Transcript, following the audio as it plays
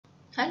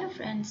Hello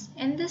friends,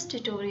 in this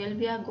tutorial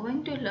we are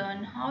going to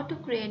learn how to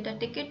create the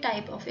ticket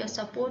type of your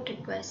support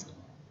request.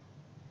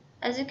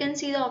 As you can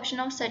see the option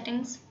of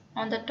settings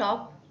on the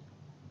top,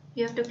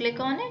 you have to click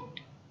on it.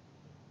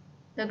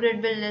 The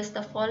grid will list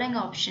the following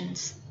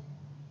options.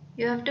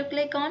 You have to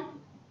click on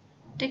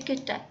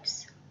ticket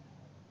types.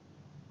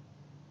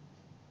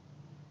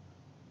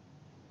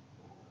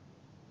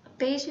 A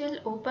page will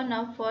open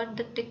up for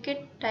the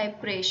ticket type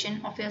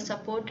creation of your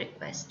support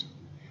request.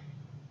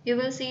 You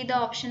will see the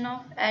option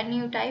of add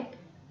new type.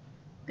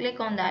 Click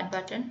on that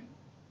button.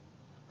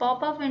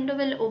 Pop-up window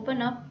will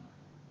open up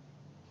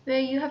where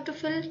you have to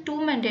fill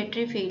two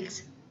mandatory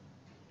fields.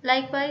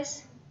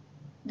 Likewise,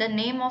 the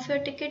name of your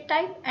ticket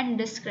type and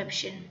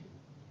description.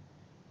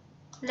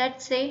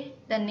 Let's say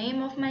the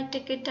name of my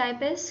ticket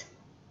type is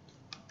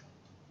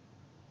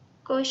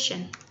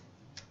question.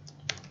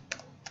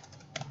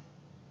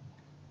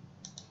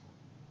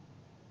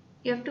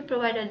 You have to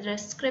provide a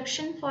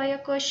description for your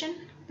question.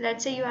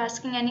 Let's say you're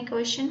asking any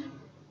question.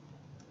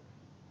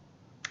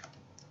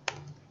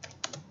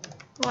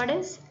 What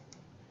is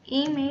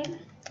email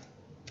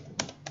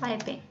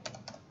piping?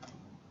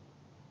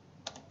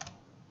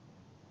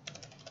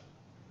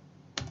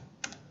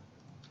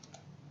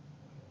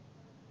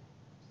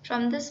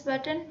 From this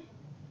button,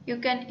 you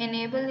can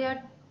enable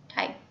your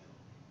type.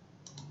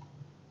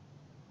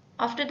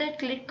 After that,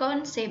 click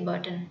on Save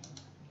button.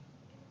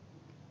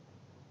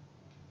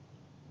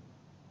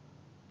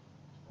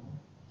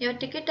 Your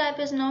ticket type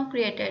is now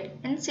created.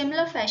 In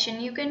similar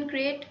fashion, you can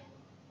create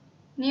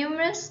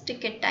numerous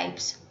ticket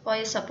types for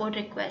your support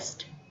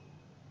request.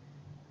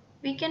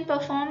 We can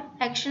perform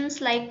actions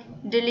like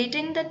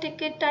deleting the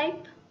ticket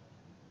type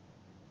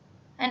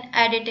and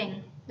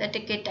editing the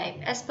ticket type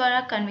as per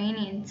our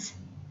convenience.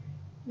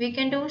 We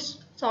can do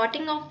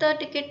sorting of the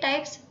ticket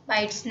types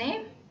by its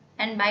name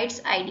and by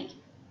its ID.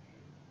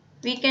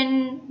 We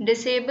can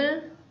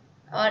disable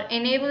or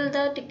enable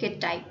the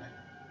ticket type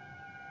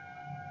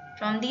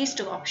from these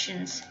two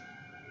options.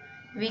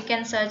 We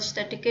can search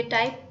the ticket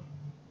type